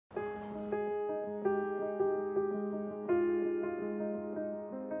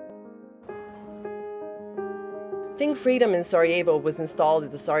Think Freedom in Sarajevo was installed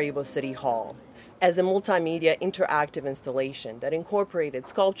at the Sarajevo City Hall as a multimedia interactive installation that incorporated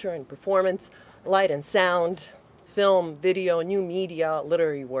sculpture and performance, light and sound, film, video, new media,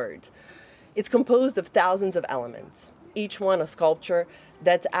 literary word. It's composed of thousands of elements, each one a sculpture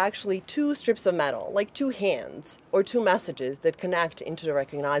that's actually two strips of metal, like two hands, or two messages that connect into the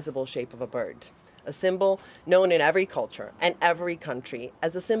recognizable shape of a bird. A symbol known in every culture and every country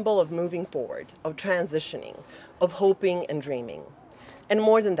as a symbol of moving forward, of transitioning, of hoping and dreaming. And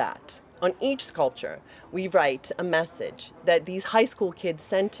more than that, on each sculpture, we write a message that these high school kids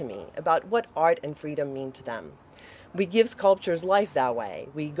send to me about what art and freedom mean to them. We give sculptures life that way.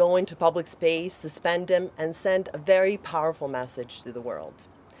 We go into public space, suspend them, and send a very powerful message to the world.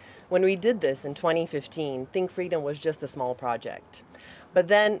 When we did this in 2015, Think Freedom was just a small project. But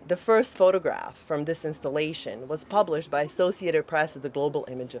then the first photograph from this installation was published by Associated Press as the global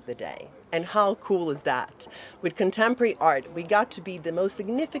image of the day. And how cool is that? With contemporary art, we got to be the most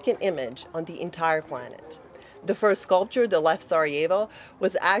significant image on the entire planet. The first sculpture, the left Sarajevo,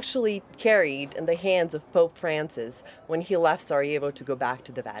 was actually carried in the hands of Pope Francis when he left Sarajevo to go back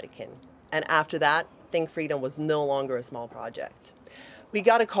to the Vatican. And after that, Think Freedom was no longer a small project. We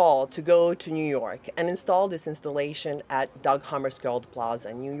got a call to go to New York and install this installation at Dag Hammarskjöld Plaza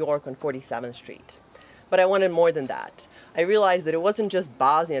in New York on 47th Street. But I wanted more than that. I realized that it wasn't just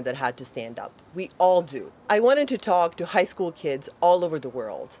Bosnia that had to stand up. We all do. I wanted to talk to high school kids all over the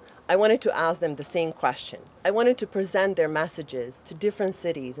world. I wanted to ask them the same question. I wanted to present their messages to different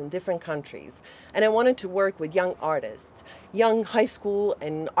cities and different countries. And I wanted to work with young artists, young high school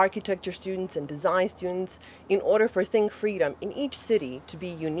and architecture students and design students in order for Think Freedom in each city to be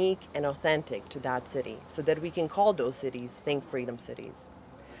unique and authentic to that city so that we can call those cities Think Freedom cities.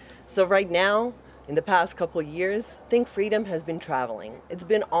 So right now, in the past couple of years, Think Freedom has been traveling. It's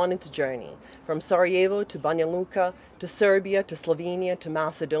been on its journey from Sarajevo to Banja Luka, to Serbia, to Slovenia, to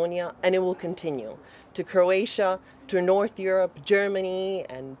Macedonia, and it will continue to Croatia, to North Europe, Germany,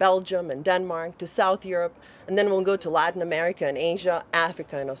 and Belgium, and Denmark, to South Europe, and then we'll go to Latin America and Asia,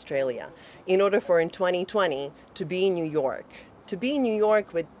 Africa, and Australia, in order for in 2020 to be in New York. To be in New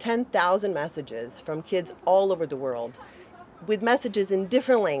York with 10,000 messages from kids all over the world, with messages in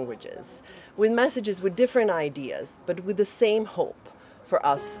different languages, with messages with different ideas, but with the same hope for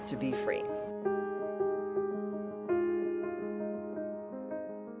us to be free.